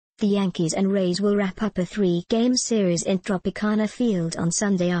The Yankees and Rays will wrap up a 3-game series in Tropicana Field on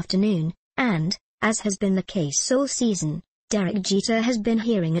Sunday afternoon, and, as has been the case all season, Derek Jeter has been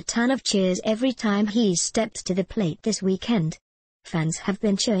hearing a ton of cheers every time he's stepped to the plate this weekend. Fans have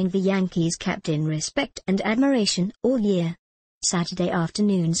been showing the Yankees captain respect and admiration all year. Saturday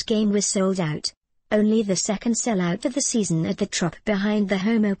afternoon's game was sold out, only the second sellout of the season at the Trop behind the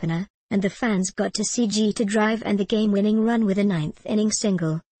home opener, and the fans got to see Jeter drive and the game-winning run with a ninth-inning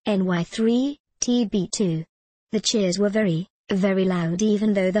single, NY3, TB2. The cheers were very, very loud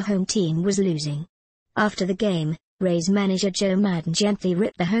even though the home team was losing. After the game, Rays manager Joe Maddon gently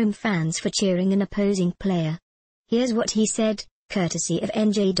ripped the home fans for cheering an opposing player. Here's what he said, courtesy of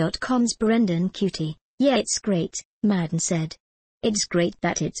NJ.com's Brendan Cutie. "Yeah, it's great," Maddon said. "It's great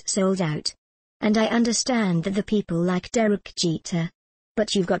that it's sold out. And I understand that the people like Derek Jeter.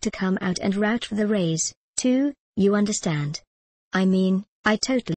 But you've got to come out and root for the Rays, too, you understand? I mean, I totally